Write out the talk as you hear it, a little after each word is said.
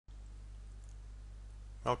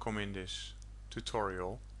Welcome in this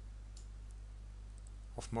tutorial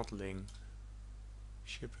of modeling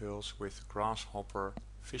ship hulls with Grasshopper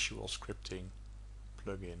visual scripting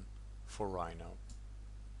plugin for Rhino.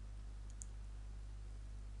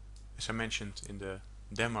 As I mentioned in the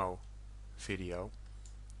demo video,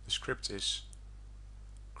 the script is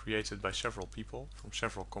created by several people from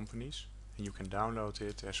several companies, and you can download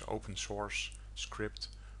it as open source script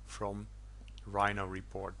from the Rhino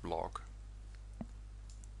report blog.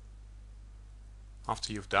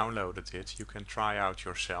 After you've downloaded it, you can try out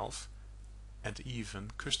yourself and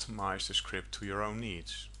even customize the script to your own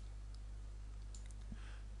needs.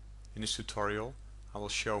 In this tutorial, I will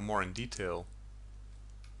show more in detail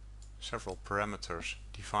several parameters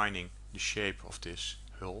defining the shape of this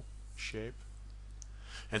hull shape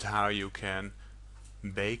and how you can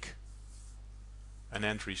bake an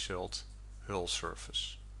end result hull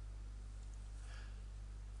surface.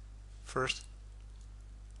 First,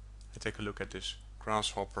 I take a look at this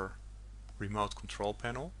Grasshopper remote control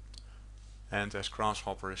panel, and as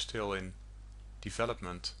Grasshopper is still in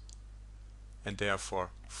development and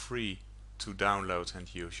therefore free to download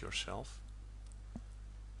and use yourself,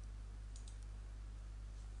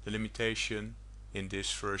 the limitation in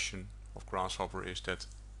this version of Grasshopper is that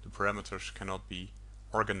the parameters cannot be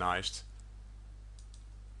organized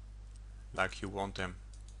like you want them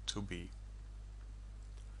to be.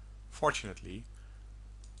 Fortunately,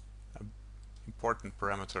 an important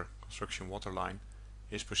parameter, construction waterline,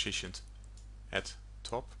 is positioned at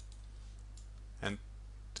top, and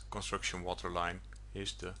the construction waterline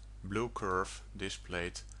is the blue curve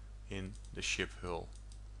displayed in the ship hull.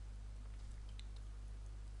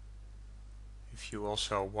 If you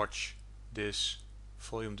also watch this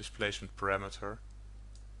volume displacement parameter,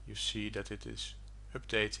 you see that it is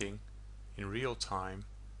updating in real time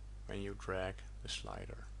when you drag the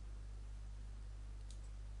slider.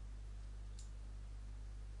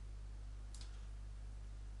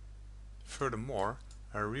 Furthermore,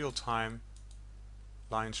 a real-time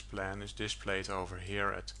lines plan is displayed over here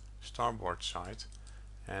at starboard side,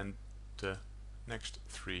 and the next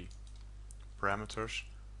three parameters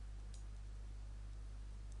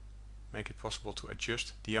make it possible to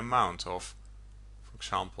adjust the amount of, for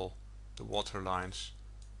example, the water lines,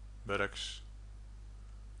 buttocks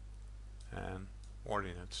and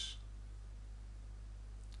ordinates.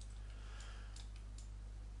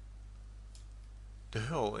 The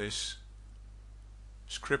hull is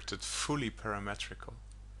scripted fully parametrical,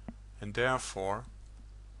 and therefore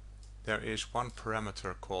there is one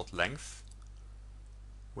parameter called length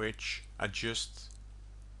which adjusts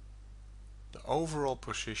the overall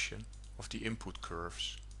position of the input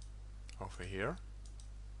curves over here.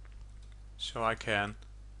 So I can,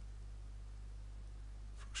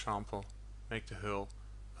 for example, make the hull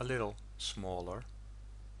a little smaller,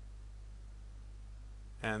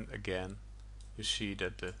 and again you see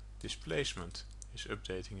that the displacement is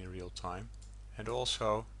updating in real time, and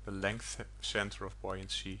also the length center of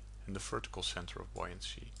buoyancy and the vertical center of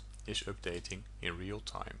buoyancy is updating in real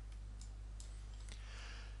time.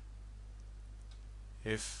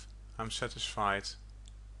 If I'm satisfied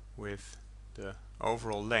with the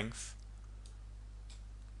overall length,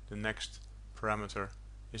 the next parameter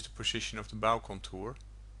is the position of the bow contour,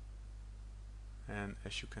 and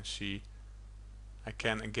as you can see, I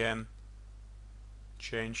can again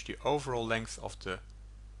change the overall length of the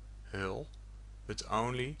hull, but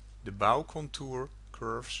only the bow contour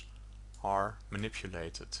curves are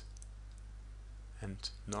manipulated and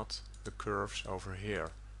not the curves over here.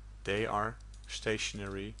 They are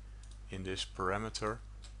stationary in this parameter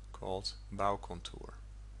called bow contour.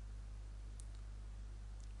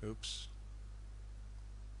 Oops,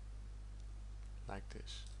 like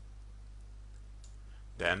this.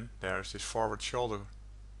 Then there's this forward shoulder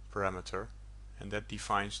parameter, and that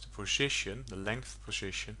defines the position, the length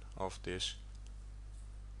position of this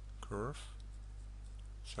curve.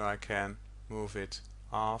 So I can move it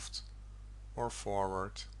aft or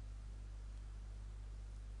forward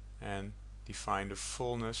and define the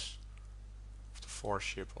fullness of the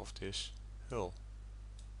foreship of this hull.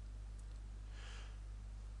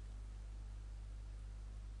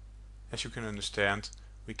 As you can understand,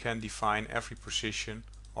 we can define every position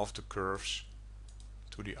of the curves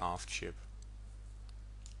to the aft ship.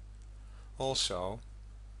 Also,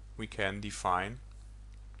 we can define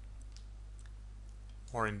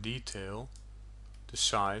more in detail the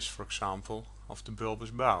size, for example, of the bulbous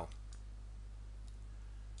bow.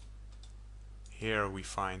 Here we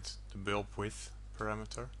find the bulb width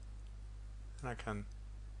parameter, and I can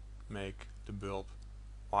make the bulb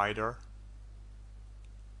wider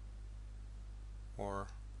or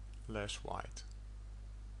less wide.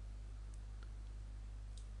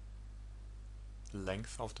 The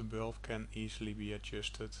length of the bulb can easily be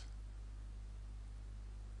adjusted.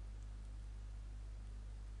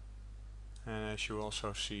 And as you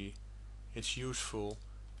also see, it's useful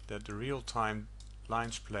that the real-time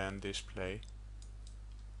lines plan display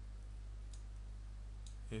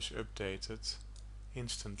is updated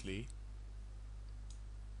instantly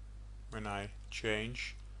when I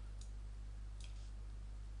change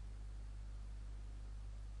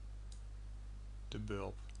the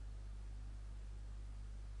bulb.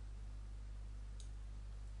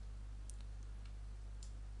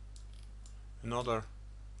 Another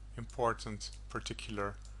important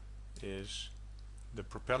particular is the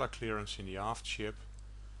propeller clearance in the aft ship,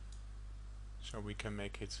 so we can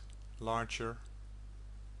make it larger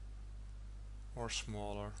or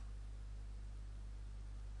smaller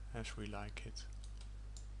as we like it.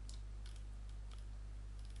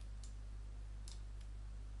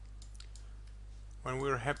 When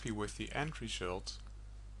we're happy with the end result,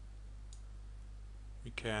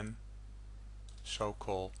 we can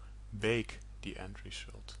so-called bake the end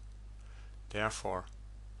result. Therefore,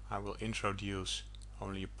 I will introduce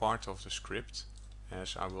only a part of the script,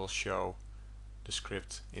 as I will show the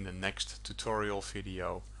script in the next tutorial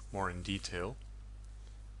video more in detail.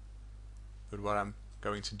 But what I'm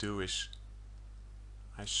going to do is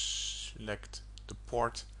I select the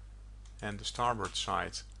port and the starboard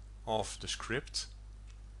side of the script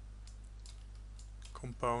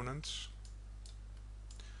components.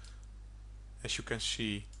 As you can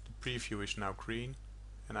see, the preview is now green,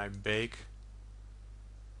 and I bake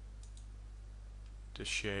the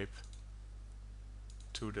shape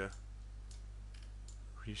to the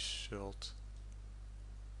result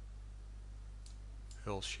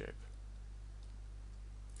hull shape.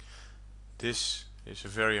 This is a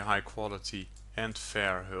very high quality and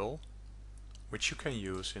fair hull, which you can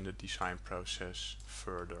use in the design process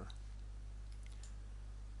further.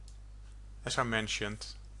 As I mentioned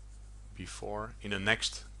before, in the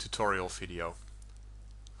next tutorial video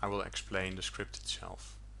I will explain the script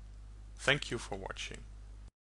itself. Thank you for watching.